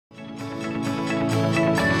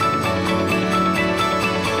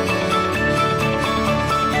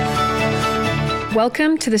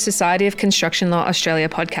Welcome to the Society of Construction Law Australia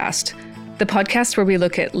podcast, the podcast where we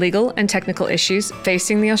look at legal and technical issues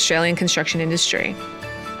facing the Australian construction industry.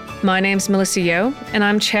 My name's Melissa Yeo, and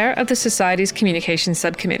I'm chair of the Society's Communications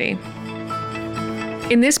Subcommittee.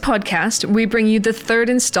 In this podcast, we bring you the third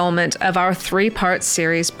instalment of our three-part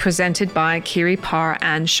series presented by Kiri Parr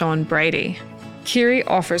and Sean Brady. Kiri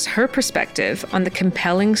offers her perspective on the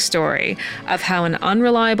compelling story of how an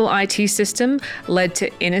unreliable IT system led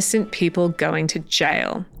to innocent people going to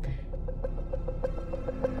jail.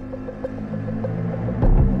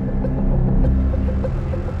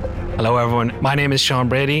 Hello everyone, my name is Sean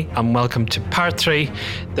Brady and welcome to part 3,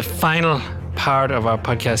 the final part of our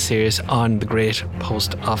podcast series on the Great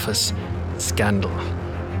Post Office Scandal.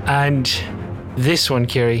 And this one,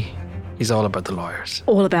 Kiri, is all about the lawyers.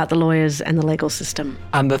 All about the lawyers and the legal system.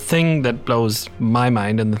 And the thing that blows my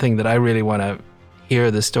mind and the thing that I really want to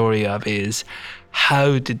hear the story of is,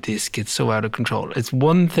 how did this get so out of control? It's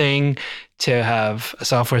one thing to have a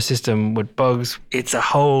software system with bugs. It's a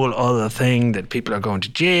whole other thing that people are going to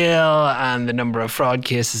jail, and the number of fraud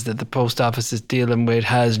cases that the post office is dealing with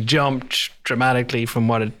has jumped dramatically from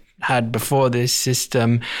what it had before this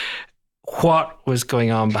system. What was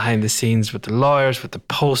going on behind the scenes with the lawyers, with the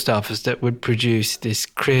post office, that would produce this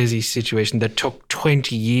crazy situation that took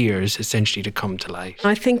 20 years essentially to come to light?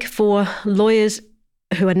 I think for lawyers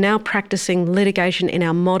who are now practicing litigation in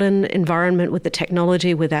our modern environment with the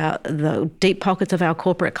technology, with the deep pockets of our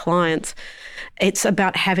corporate clients, it's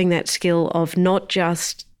about having that skill of not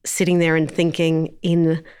just sitting there and thinking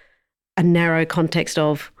in a narrow context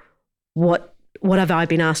of what have I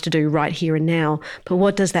been asked to do right here and now, but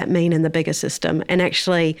what does that mean in the bigger system? And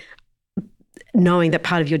actually knowing that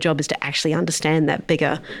part of your job is to actually understand that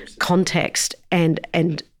bigger context and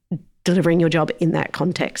delivering your job in that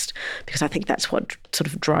context, because I think that's what sort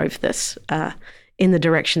of drove this in the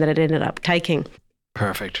direction that it ended up taking.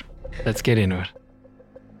 Perfect. Let's get into it.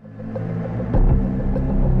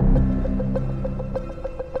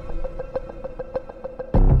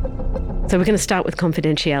 So we're going to start with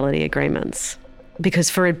confidentiality agreements, because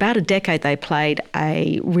for about a decade they played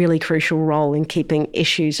a really crucial role in keeping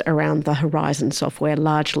issues around the Horizon software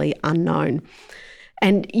largely unknown.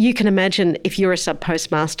 And you can imagine if you're a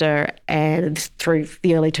sub-postmaster and through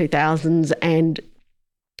the early 2000s and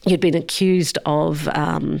you'd been accused of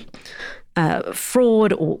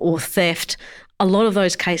fraud or theft, a lot of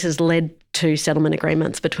those cases led to settlement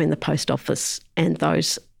agreements between the post office and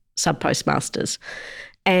those sub-postmasters.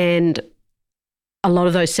 And a lot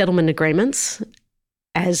of those settlement agreements,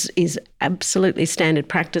 as is absolutely standard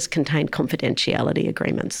practice, contained confidentiality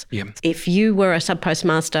agreements. Yep. If you were a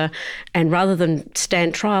sub-postmaster and rather than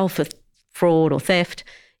stand trial for fraud or theft,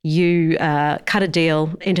 you cut a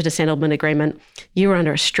deal, entered a settlement agreement, you were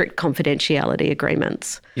under a strict confidentiality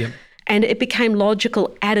agreements. Yep. And it became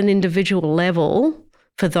logical at an individual level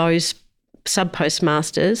for those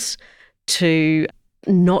sub-postmasters to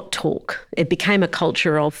not talk. It became a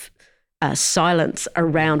culture of silence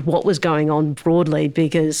around what was going on broadly,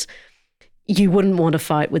 because you wouldn't want to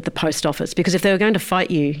fight with the post office, because if they were going to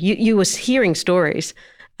fight you were hearing stories.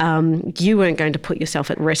 You weren't going to put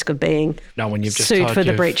yourself at risk of being sued for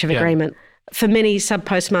the breach of agreement. For many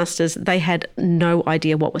sub-postmasters, they had no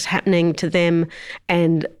idea what was happening to them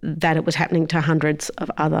and that it was happening to hundreds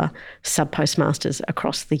of other sub-postmasters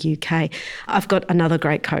across the UK. I've got another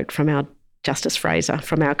great quote from our Justice Fraser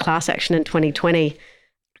from our class action in 2020.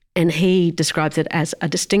 And he describes it as a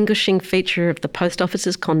distinguishing feature of the post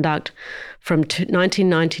office's conduct from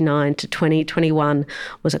 1999 to 2021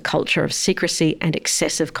 was a culture of secrecy and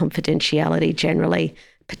excessive confidentiality generally,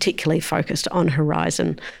 particularly focused on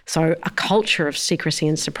Horizon. So a culture of secrecy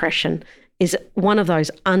and suppression is one of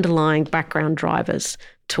those underlying background drivers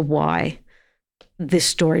to why this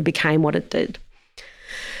story became what it did.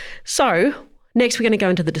 So next we're going to go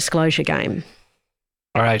into the disclosure game.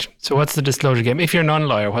 All right. So what's the disclosure game? If you're a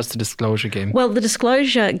non-lawyer, what's the disclosure game? Well, the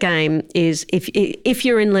disclosure game is if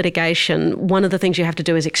you're in litigation, one of the things you have to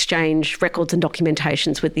do is exchange records and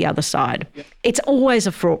documentations with the other side. Yep. It's always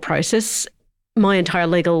a fraught process. My entire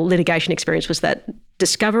legal litigation experience was that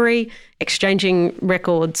discovery, exchanging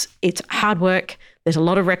records, it's hard work. There's a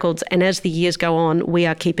lot of records. And as the years go on, we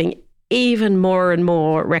are keeping even more and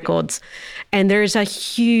more records. And there is a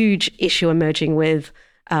huge issue emerging with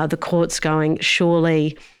the courts going,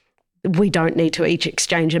 surely we don't need to each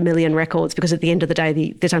exchange 1 million records, because at the end of the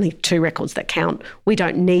day, there's only 2 records that count. We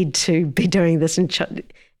don't need to be doing this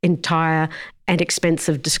entire and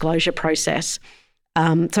expensive disclosure process.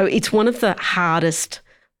 So it's one of the hardest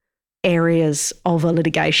areas of a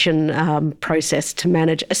litigation process to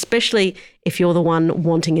manage, especially if you're the one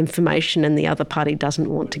wanting information and the other party doesn't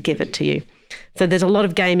want to give it to you. So there's a lot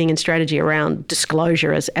of gaming and strategy around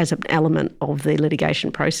disclosure as an element of the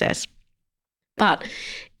litigation process. But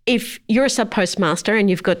if you're a sub-postmaster and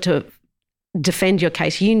you've got to defend your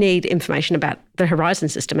case, you need information about the Horizon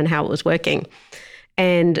system and how it was working.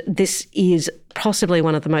 And this is possibly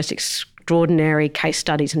one of the most extraordinary case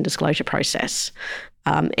studies in disclosure process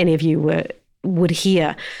any of you would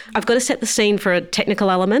hear. I've got to set the scene for a technical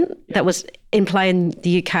element that was in play in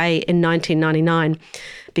the UK in 1999,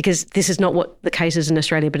 because this is not what the case is in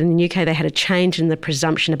Australia, but in the UK they had a change in the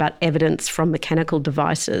presumption about evidence from mechanical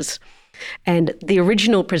devices. And the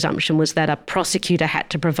original presumption was that a prosecutor had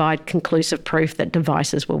to provide conclusive proof that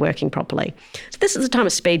devices were working properly. So this is the time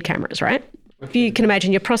of speed cameras, right? If you can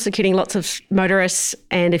imagine, you're prosecuting lots of motorists,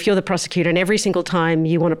 and if you're the prosecutor and every single time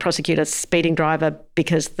you want to prosecute a speeding driver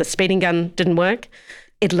because the speeding gun didn't work,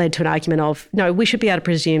 it led to an argument of, no, we should be able to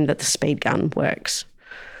presume that the speed gun works.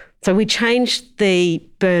 So we changed the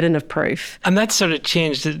burden of proof. And that sort of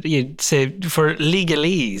changed, you'd say, for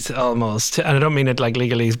legalese almost. And I don't mean it like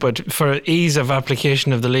legalese, but for ease of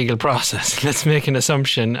application of the legal process. Let's make an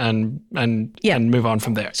assumption and move on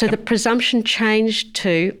from there. So the presumption changed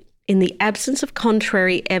to, in the absence of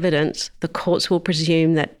contrary evidence, the courts will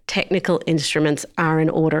presume that technical instruments are in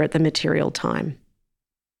order at the material time.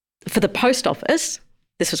 For the post office,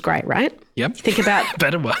 this was great, right? Yep. Think about,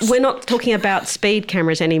 bet it was. We're not talking about speed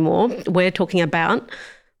cameras anymore. We're talking about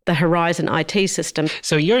the Horizon IT system.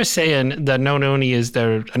 So you're saying that not only is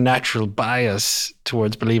there a natural bias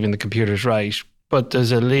towards believing the computer's right, but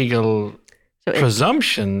there's a legal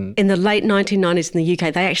presumption. In the late 1990s in the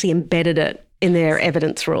UK, they actually embedded it in their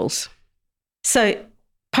evidence rules. So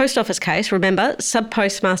post office case, remember,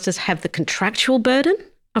 sub-postmasters have the contractual burden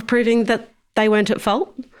of proving that they weren't at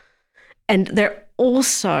fault. And they're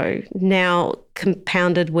also now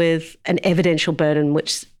compounded with an evidential burden,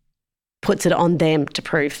 which puts it on them to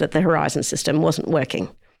prove that the Horizon system wasn't working.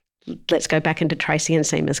 Let's go back into Tracy and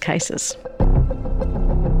Seema's cases.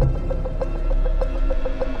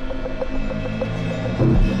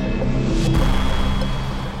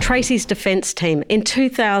 Tracy's defence team in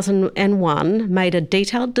 2001 made a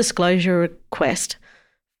detailed disclosure request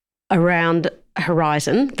around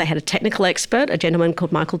Horizon. They had a technical expert, a gentleman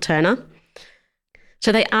called Michael Turner.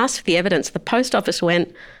 So they asked for the evidence. The post office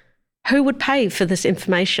went, who would pay for this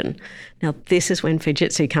information? Now, this is when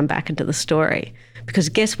Fujitsu come back into the story, because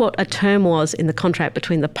guess what a term was in the contract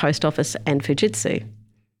between the post office and Fujitsu?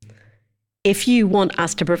 If you want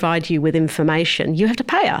us to provide you with information, you have to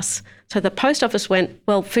pay us. So the post office went,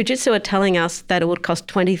 well, Fujitsu are telling us that it would cost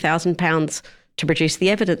 £20,000 to produce the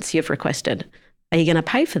evidence you've requested. Are you going to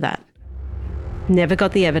pay for that? Never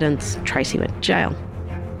got the evidence. Tracy went to jail.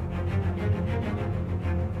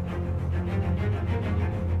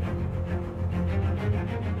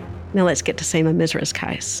 Now let's get to Seema Misra's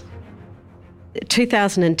case.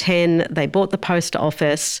 2010, they bought the post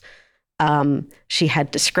office. She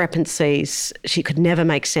had discrepancies. She could never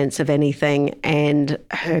make sense of anything, and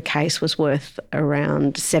her case was worth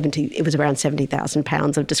around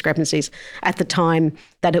 £70,000 of discrepancies at the time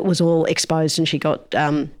that it was all exposed, and she got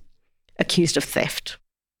accused of theft.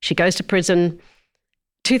 She goes to prison.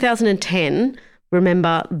 2010,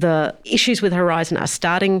 remember, the issues with Horizon are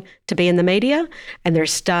starting to be in the media, and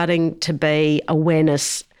there's starting to be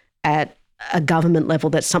awareness at a government level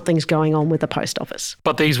that something's going on with the post office.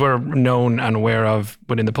 But these were known and aware of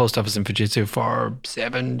within the post office and Fujitsu for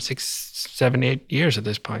 7, 8 years at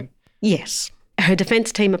this point. Yes. Her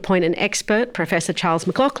defence team appoint an expert, Professor Charles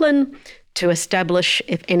McLaughlin, to establish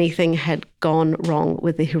if anything had gone wrong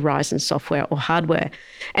with the Horizon software or hardware.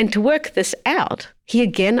 And to work this out, he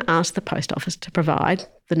again asked the post office to provide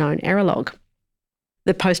the known error log.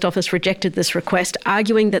 The post office rejected this request,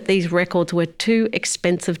 arguing that these records were too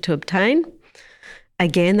expensive to obtain.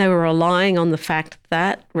 Again, they were relying on the fact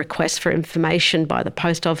that requests for information by the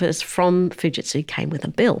post office from Fujitsu came with a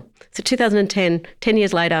bill. So 2010, 10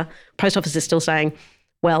 years later, post office is still saying,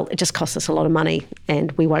 well, it just costs us a lot of money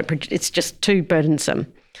and we won't it's just too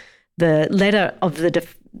burdensome. The letter of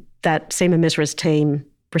that Seema Misra's team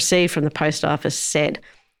received from the post office said,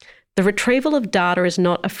 the retrieval of data is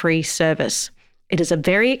not a free service. It is a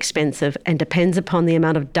very expensive and depends upon the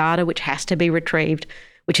amount of data which has to be retrieved,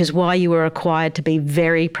 which is why you are required to be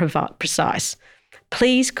very precise.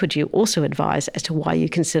 Please, could you also advise as to why you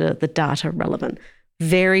consider the data relevant?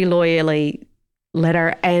 Very lawyerly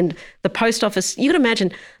letter. And the post office, you can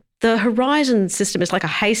imagine, the Horizon system is like a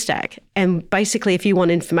haystack. And basically, if you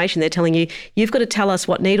want information, they're telling you, you've got to tell us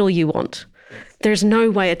what needle you want. There's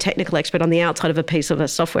no way a technical expert on the outside of a piece of a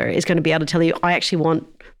software is going to be able to tell you, I actually want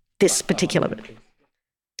this particular bit.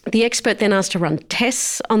 The expert then asked to run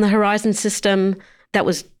tests on the Horizon system. That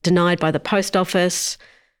was denied by the Post Office,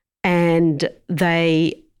 and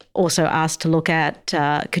they also asked to look at,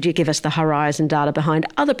 could you give us the horizon data behind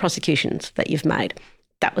other prosecutions that you've made?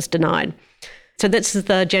 That was denied. So this is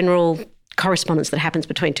the general correspondence that happens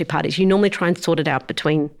between two parties. You normally try and sort it out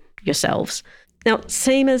between yourselves. Now,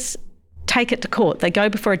 CIMAs take it to court. They go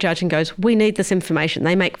before a judge and goes, we need this information.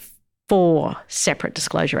 They make 4 separate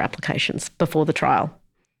disclosure applications before the trial.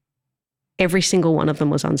 Every single one of them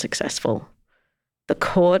was unsuccessful. The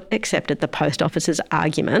court accepted the Post Office's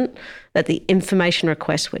argument that the information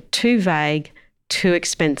requests were too vague, too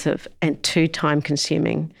expensive, and too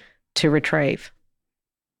time-consuming to retrieve.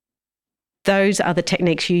 Those are the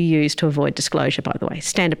techniques you use to avoid disclosure, by the way,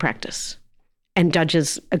 standard practice. And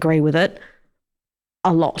judges agree with it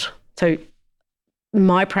a lot. So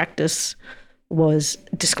my practice was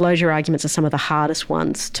disclosure arguments are some of the hardest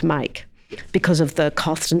ones to make because of the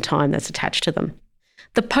cost and time that's attached to them.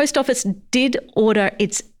 The Post Office did order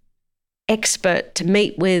its expert to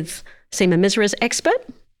meet with Seema Misra's expert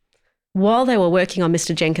while they were working on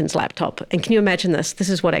Mr. Jenkins' laptop. And can you imagine this? This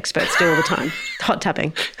is what experts do all the time, hot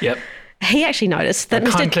tapping. Yep. He actually noticed that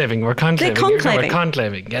We're conclaving. They're conclaving. We're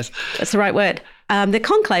conclaving, yes. That's the right word. They're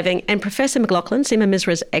conclaving, and Professor McLaughlin, Seema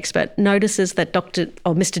Misra's expert, notices that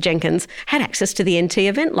Mr. Jenkins had access to the NT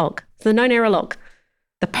event log, the known error log.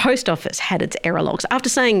 The Post Office had its error logs after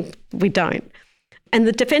saying we don't. And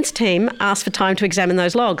the defence team asked for time to examine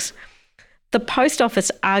those logs. The Post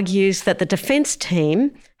Office argues that the defence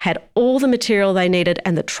team had all the material they needed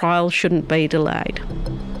and the trial shouldn't be delayed.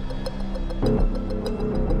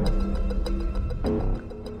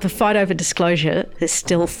 The fight over disclosure is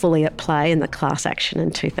still fully at play in the class action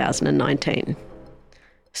in 2019.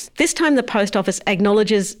 This time the Post Office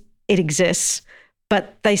acknowledges it exists,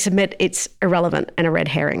 but they submit it's irrelevant and a red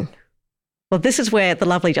herring. Well, this is where the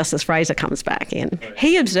lovely Justice Fraser comes back in.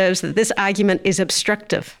 He observes that this argument is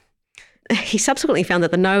obstructive. He subsequently found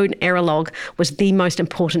that the known error log was the most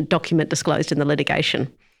important document disclosed in the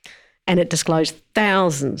litigation. And it disclosed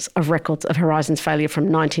thousands of records of Horizon's failure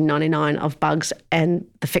from 1999 of bugs and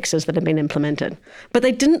the fixes that had been implemented. But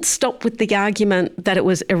they didn't stop with the argument that it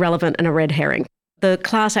was irrelevant and a red herring. The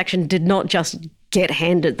class action did not just get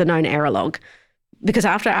handed the known error log, because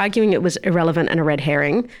after arguing it was irrelevant and a red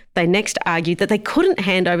herring, they next argued that they couldn't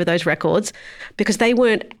hand over those records because they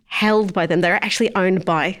weren't held by them. They were actually owned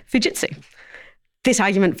by Fujitsu. This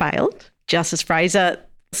argument failed. Justice Fraser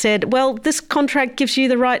said, well, this contract gives you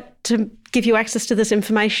the right to give you access to this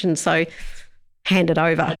information, so hand it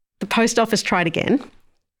over. The Post Office tried again.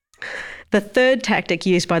 The third tactic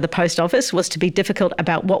used by the Post Office was to be difficult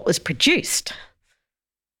about what was produced.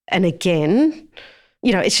 And again,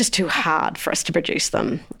 it's just too hard for us to produce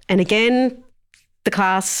them. And again, the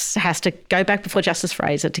class has to go back before Justice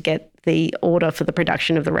Fraser to get the order for the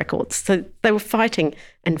production of the records. So they were fighting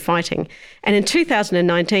and fighting. And in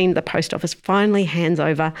 2019, the Post Office finally hands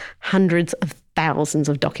over hundreds of thousands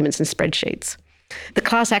of documents and spreadsheets. The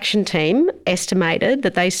class action team estimated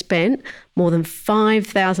that they spent more than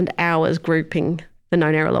 5,000 hours grouping the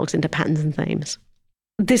known error logs into patterns and themes.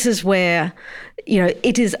 This is where,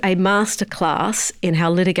 it is a masterclass in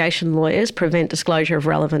how litigation lawyers prevent disclosure of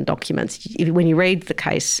relevant documents. When you read the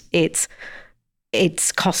case, it's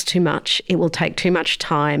cost too much. It will take too much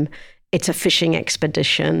time. It's a fishing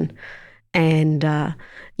expedition. And,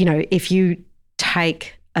 if you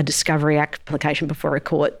take a discovery application before a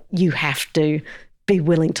court, you have to be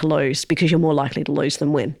willing to lose because you're more likely to lose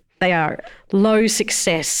than win. They are low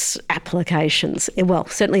success applications. Well,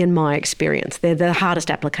 certainly in my experience, they're the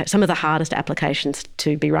hardest some of the hardest applications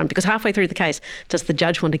to be run because halfway through the case, does the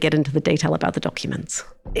judge want to get into the detail about the documents?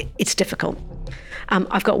 It's difficult.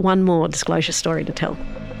 I've got one more disclosure story to tell.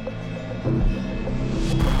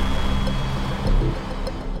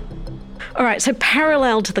 All right, so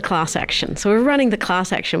parallel to the class action. So we're running the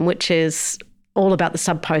class action, which is all about the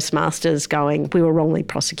sub-postmasters going, we were wrongly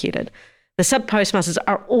prosecuted. The sub-postmasters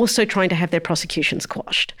are also trying to have their prosecutions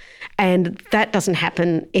quashed. And that doesn't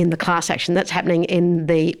happen in the class action. That's happening in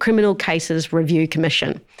the Criminal Cases Review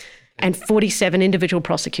Commission. And 47 individual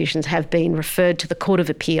prosecutions have been referred to the Court of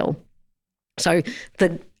Appeal. So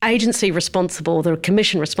the agency responsible, the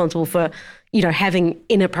commission responsible for, having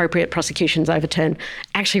inappropriate prosecutions overturned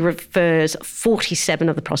actually refers 47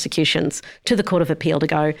 of the prosecutions to the Court of Appeal to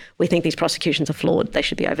go, we think these prosecutions are flawed, they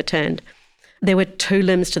should be overturned. There were 2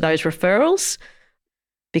 limbs to those referrals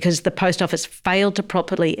because the Post Office failed to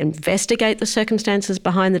properly investigate the circumstances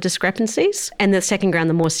behind the discrepancies. And the second ground,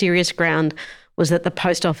 the more serious ground, was that the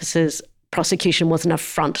Post Office's prosecution was an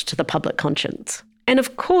affront to the public conscience. And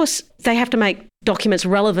of course, they have to make documents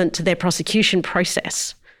relevant to their prosecution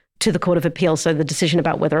process to the Court of Appeal. So the decision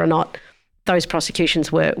about whether or not those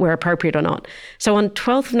prosecutions were appropriate or not. So on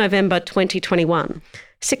 12th of November 2021,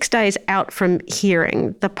 6 days out from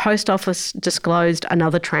hearing, the Post Office disclosed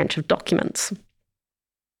another tranche of documents.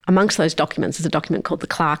 Amongst those documents is a document called the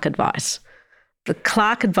Clarke Advice. The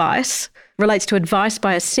Clarke Advice relates to advice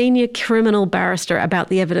by a senior criminal barrister about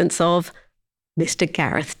the evidence of Mr.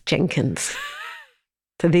 Gareth Jenkins.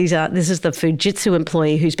 So this is the Fujitsu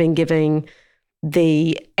employee who's been giving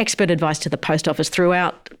the expert advice to the Post Office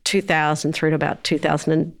throughout 2000 through to about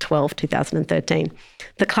 2012, 2013.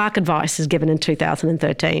 The Clarke Advice is given in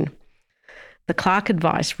 2013. The Clarke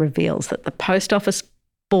Advice reveals that the Post Office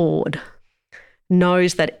board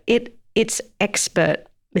knows that its expert,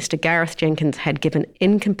 Mr. Gareth Jenkins, had given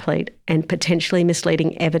incomplete and potentially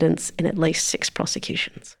misleading evidence in at least 6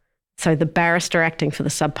 prosecutions. So the barrister acting for the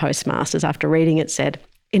sub-postmasters, after reading it, said,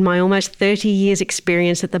 "In my almost 30 years'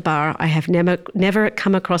 experience at the bar, I have never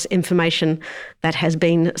come across information that has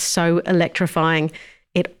been so electrifying.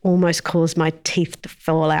 It almost caused my teeth to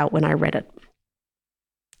fall out when I read it."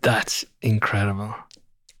 That's incredible.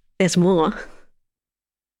 There's more.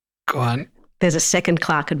 Go on. There's a second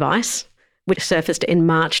Clarke Advice, which surfaced in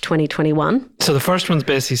March 2021. So the first one's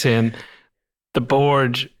basically saying the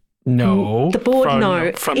board know. The board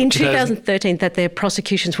know from in 2013 that their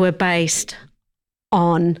prosecutions were based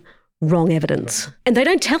on wrong evidence. And they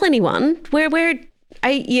don't tell anyone. We're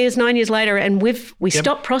 8 years, 9 years later, and we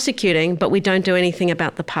stopped prosecuting, but we don't do anything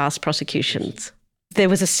about the past prosecutions. There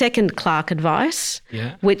was a second Clarke Advice,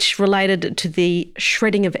 which related to the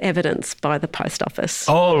shredding of evidence by the Post Office.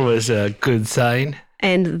 Always a good sign.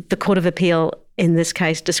 And the Court of Appeal, in this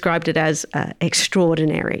case, described it as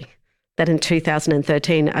extraordinary, that in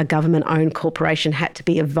 2013, a government-owned corporation had to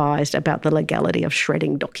be advised about the legality of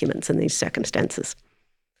shredding documents in these circumstances.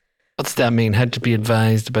 What's that mean? Had to be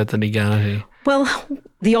advised about the legality? Well,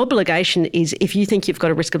 the obligation is, if you think you've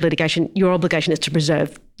got a risk of litigation, your obligation is to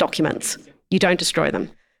preserve documents. You don't destroy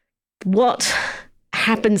them. What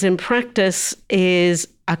happens in practice is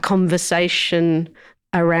a conversation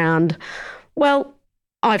around, well,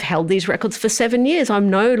 I've held these records for 7 years. I'm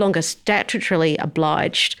no longer statutorily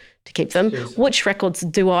obliged to keep them. Yes. Which records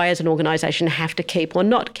do I as an organisation have to keep or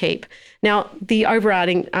not keep? Now, the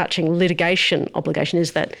overarching litigation obligation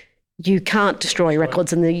is that you can't destroy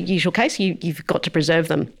records in the usual case. You've got to preserve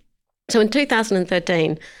them. So in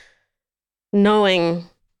 2013, knowing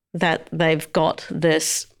that they've got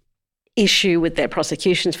this issue with their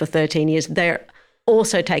prosecutions for 13 years, they're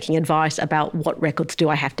also taking advice about what records do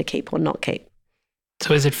I have to keep or not keep.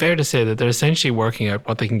 So is it fair to say that they're essentially working out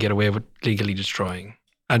what they can get away with legally destroying?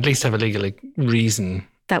 At least have a legal reason?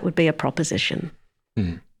 That would be a proposition.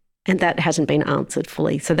 And that hasn't been answered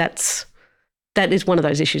fully. So that is one of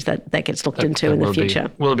those issues that gets looked into in the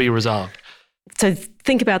future. Will be resolved. So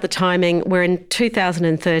think about the timing. We're in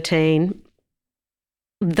 2013.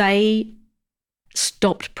 They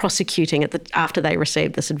stopped prosecuting after they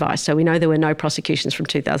received this advice. So we know there were no prosecutions from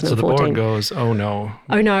 2014. So the board goes, oh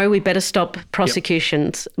no, we better stop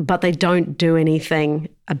prosecutions, but they don't do anything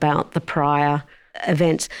about the prior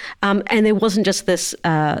events. And there wasn't just this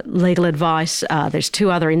legal advice. There's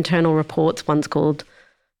 2 other internal reports. One's called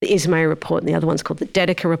the Ismay report and the other one's called the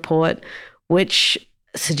Dedeker report, which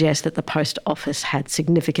suggests that the Post Office had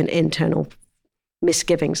significant internal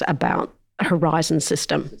misgivings about Horizon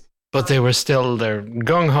system. But they were still, they're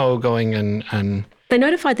gung-ho going and... They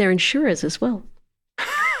notified their insurers as well.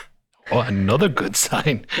 Oh, another good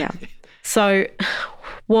sign. Yeah. So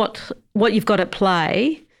what you've got at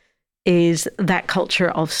play is that culture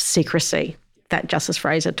of secrecy that Justice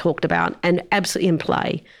Fraser talked about, and absolutely in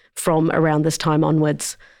play from around this time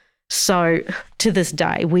onwards. So to this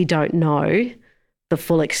day, we don't know the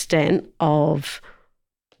full extent of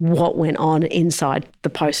what went on inside the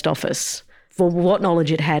Post Office, for what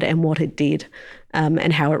knowledge it had and what it did,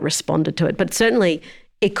 and how it responded to it. But certainly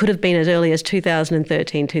it could have been as early as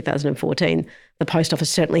 2013, 2014. The Post Office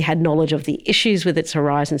certainly had knowledge of the issues with its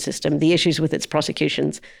Horizon system, the issues with its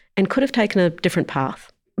prosecutions, and could have taken a different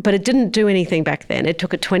path. But it didn't do anything back then. It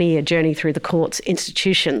took a 20-year journey through the court's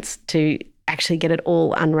institutions to actually get it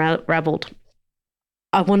all unravelled.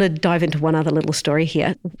 I want to dive into one other little story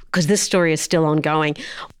here, because this story is still ongoing.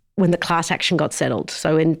 When the class action got settled,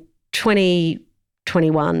 so in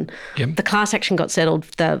 2021, the class action got settled.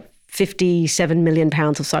 The £57 million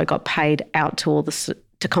or so got paid out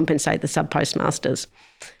to compensate the sub-postmasters.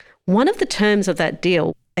 One of the terms of that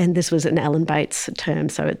deal, and this was an Alan Bates term,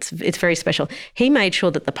 so it's very special, he made sure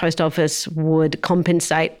that the Post Office would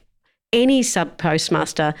compensate any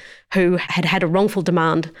sub-postmaster who had a wrongful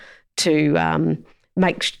demand to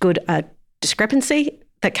make good a discrepancy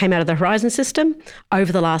that came out of the Horizon system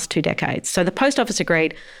over the last 2 decades. So the Post Office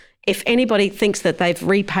agreed, if anybody thinks that they've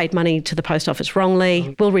repaid money to the post office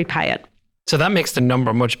wrongly, we'll repay it. So that makes the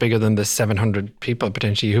number much bigger than the 700 people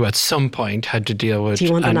potentially who at some point had to deal with. Do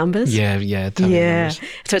you want the numbers? Yeah. Tell me the numbers.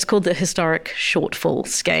 So it's called the Historic Shortfall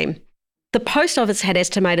Scheme. The post office had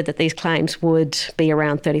estimated that these claims would be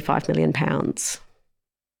around £35 million.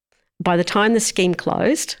 By the time the scheme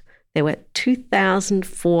closed, there were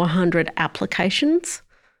 2,400 applications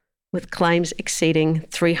with claims exceeding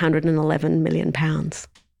 £311 million.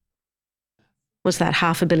 Was that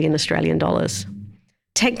 $500 million Australian dollars?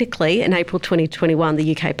 Technically, in April 2021,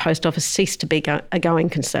 the UK Post Office ceased to be a going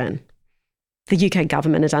concern. The UK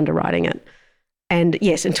government is underwriting it. And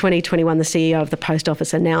yes, in 2021, the CEO of the Post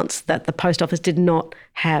Office announced that the Post Office did not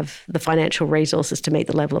have the financial resources to meet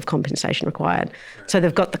the level of compensation required. So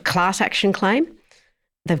they've got the class action claim.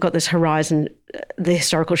 They've got this Horizon, the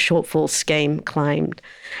Historical Shortfall Scheme claimed.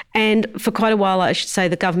 And for quite a while, I should say,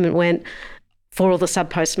 the government went, for all the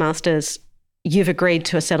sub-postmasters, you've agreed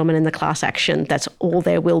to a settlement in the class action. That's all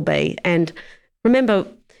there will be. And remember,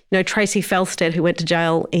 Tracy Felstead, who went to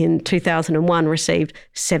jail in 2001, received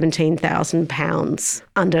 £17,000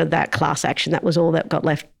 under that class action. That was all that got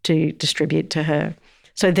left to distribute to her.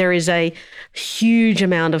 So there is a huge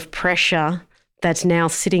amount of pressure that's now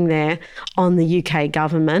sitting there on the UK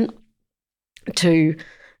government to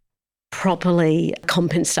properly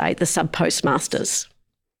compensate the sub-postmasters.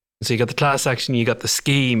 So you got the class action, you got the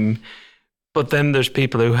scheme, but then there's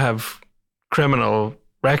people who have criminal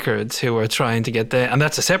records who are trying to get there, and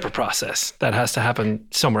that's a separate process that has to happen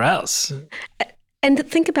somewhere else. And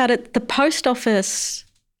think about it, the post office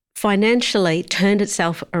financially turned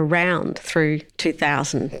itself around through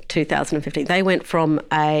 2015. They went from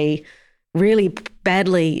a really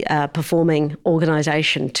badly performing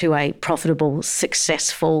organisation to a profitable,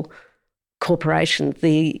 successful corporation.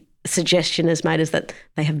 The suggestion is made is that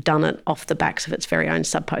they have done it off the backs of its very own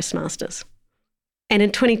sub-postmasters. And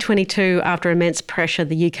in 2022, after immense pressure,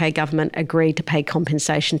 the UK government agreed to pay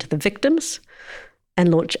compensation to the victims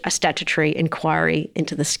and launch a statutory inquiry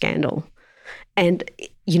into the scandal. And,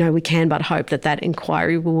 we can but hope that that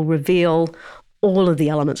inquiry will reveal all of the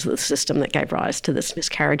elements of the system that gave rise to this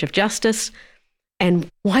miscarriage of justice. And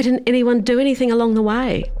why didn't anyone do anything along the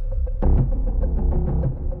way?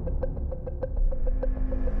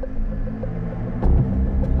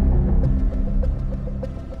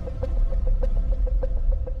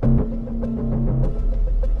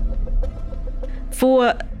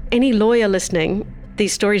 For any lawyer listening,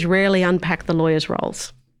 these stories rarely unpack the lawyers'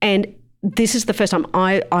 roles. And this is the first time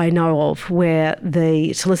I know of where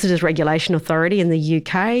the Solicitors Regulation Authority in the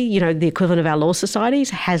UK, the equivalent of our law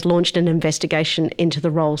societies, has launched an investigation into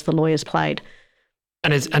the roles the lawyers played.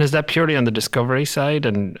 And is that purely on the discovery side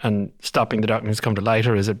and stopping the documents come to light,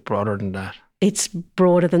 or is it broader than that? It's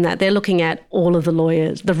broader than that. They're looking at all of the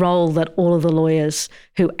lawyers, the role that all of the lawyers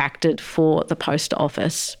who acted for the post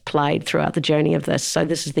office played throughout the journey of this. So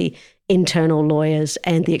this is the internal lawyers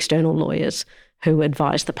and the external lawyers who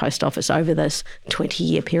advised the post office over this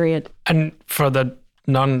 20-year period. And for the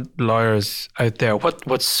non-lawyers out there, what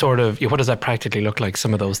does that practically look like,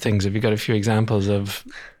 some of those things? Have you got a few examples of?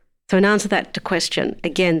 So in answer to that question,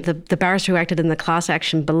 again, the barrister who acted in the class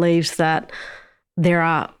action believes that there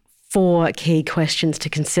are 4 key questions to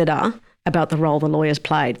consider about the role the lawyers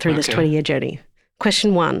played through this 20-year journey.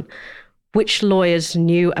 Question 1, which lawyers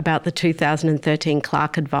knew about the 2013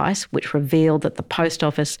 Clark advice, which revealed that the post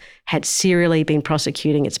office had serially been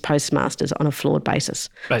prosecuting its postmasters on a flawed basis?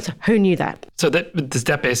 Right. So who knew that? So is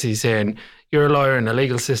that basically saying you're a lawyer in a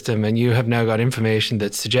legal system and you have now got information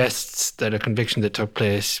that suggests that a conviction that took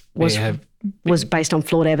place was based on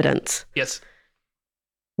flawed evidence? Yes.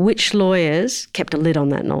 Which lawyers kept a lid on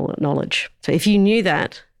that knowledge? So if you knew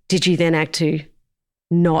that, did you then act to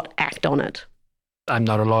not act on it? I'm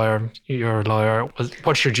not a lawyer. You're a lawyer.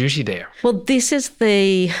 What's your duty there? Well, this is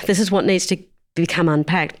what needs to become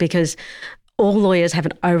unpacked, because all lawyers have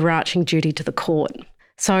an overarching duty to the court.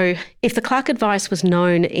 So if the Clark advice was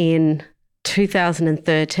known in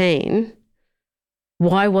 2013,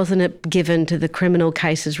 why wasn't it given to the Criminal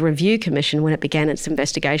Cases Review Commission when it began its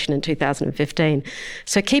investigation in 2015?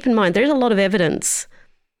 So keep in mind, there's a lot of evidence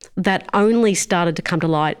that only started to come to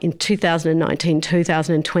light in 2019,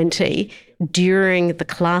 2020, during the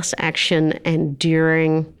class action and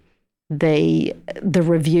during the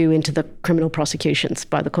review into the criminal prosecutions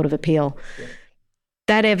by the Court of Appeal. Yeah.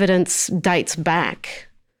 That evidence dates back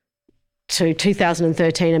to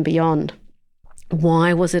 2013 and beyond.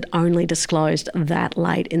 Why was it only disclosed that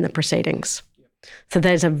late in the proceedings? So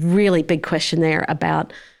there's a really big question there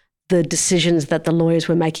about the decisions that the lawyers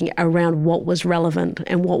were making around what was relevant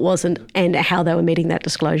and what wasn't, and how they were meeting that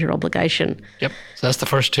disclosure obligation. Yep. So that's the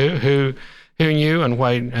first two. Who knew and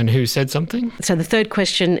why, and who said something? So the third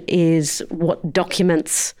question is what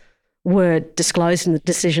documents were disclosed in the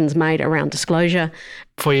decisions made around disclosure.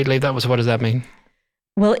 Before you leave that, what does that mean?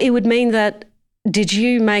 Well, it would mean that, did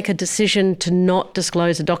you make a decision to not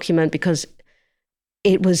disclose a document because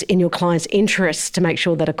it was in your client's interest to make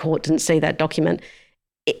sure that a court didn't see that document?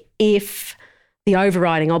 If the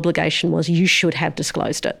overriding obligation was you should have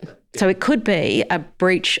disclosed it. So it could be a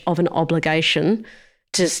breach of an obligation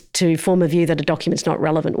to form a view that a document's not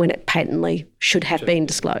relevant when it patently should have been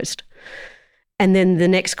disclosed. And then the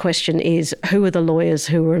next question is, who are the lawyers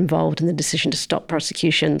who were involved in the decision to stop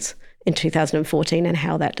prosecutions in 2014 and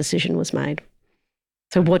how that decision was made?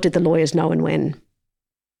 So what did the lawyers know and when?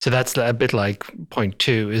 So that's a bit like point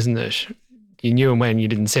 2, isn't it? You knew and when. You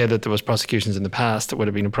didn't say that there was prosecutions in the past that would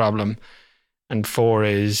have been a problem. And 4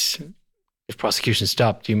 is, if prosecution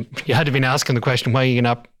stopped, you had to be asking the question, why do you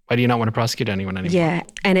not want to prosecute anyone anymore? Yeah,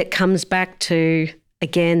 and it comes back to,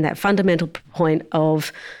 again, that fundamental point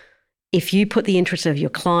of, if you put the interests of your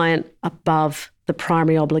client above the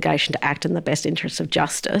primary obligation to act in the best interests of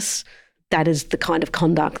justice, that is the kind of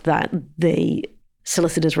conduct that the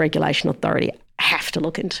Solicitors Regulation Authority have to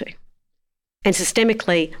look into. And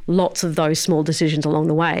systemically, lots of those small decisions along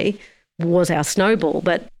the way was our snowball.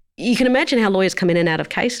 But you can imagine how lawyers come in and out of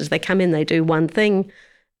cases. They come in, they do one thing,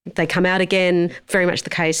 they come out again. Very much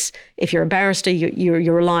the case, if you're a barrister,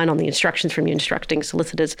 you're relying on the instructions from your instructing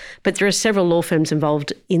solicitors. But there are several law firms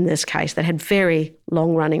involved in this case that had very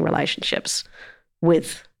long-running relationships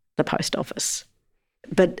with the Post Office.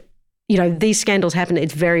 But, these scandals happen.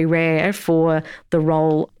 It's very rare for the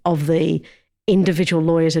role of the individual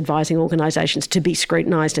lawyers advising organisations to be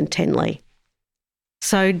scrutinised intently.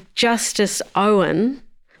 So Justice Owen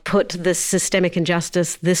put the systemic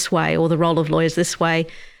injustice this way, or the role of lawyers this way.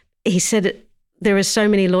 He said there are so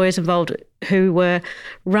many lawyers involved who were,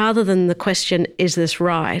 rather than the question, is this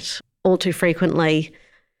right, all too frequently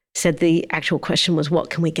said the actual question was, what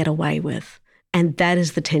can we get away with? And that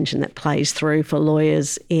is the tension that plays through for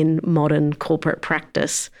lawyers in modern corporate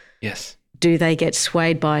practice. Yes. Do they get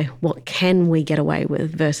swayed by what can we get away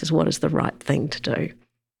with versus what is the right thing to do?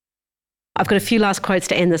 I've got a few last quotes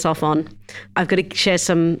to end this off on. I've got to share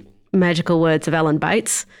some magical words of Alan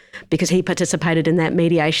Bates, because he participated in that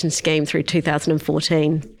mediation scheme through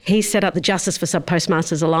 2014. He set up the Justice for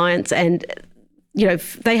Sub-Postmasters Alliance, and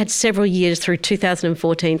they had several years through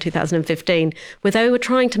 2014, 2015, where they were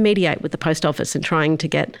trying to mediate with the Post Office and trying to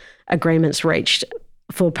get agreements reached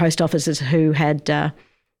for post officers who had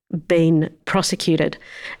been prosecuted.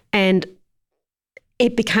 And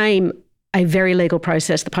it became a very legal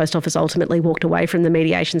process. The Post Office ultimately walked away from the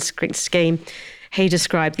mediation scheme. He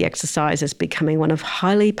described the exercise as becoming one of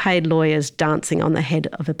highly paid lawyers dancing on the head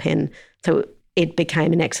of a pen. So it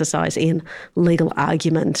became an exercise in legal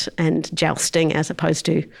argument and jousting as opposed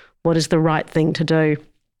to what is the right thing to do.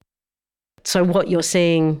 So what you're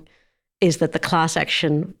seeing is that the class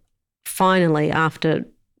action finally, after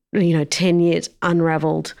 10 years,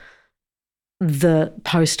 unravelled the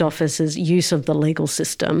Post Office's use of the legal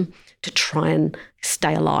system to try and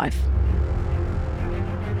stay alive.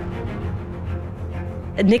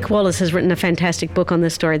 Nick Wallace has written a fantastic book on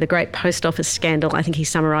this story, The Great Post Office Scandal. I think he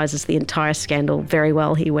summarises the entire scandal very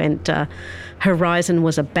well. He went, Horizon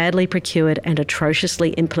was a badly procured and atrociously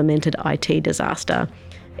implemented IT disaster.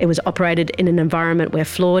 It was operated in an environment where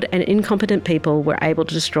flawed and incompetent people were able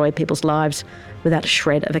to destroy people's lives without a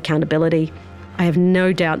shred of accountability. I have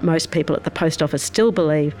no doubt most people at the Post Office still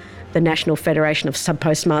believe the National Federation of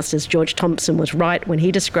Sub-Postmasters, George Thompson, was right when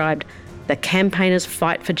he described the campaigners'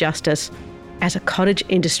 fight for justice as a cottage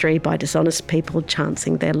industry by dishonest people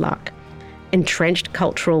chancing their luck. Entrenched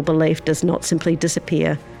cultural belief does not simply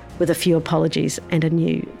disappear with a few apologies and a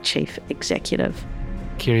new chief executive.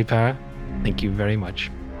 Kiri Parra, thank you very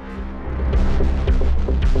much.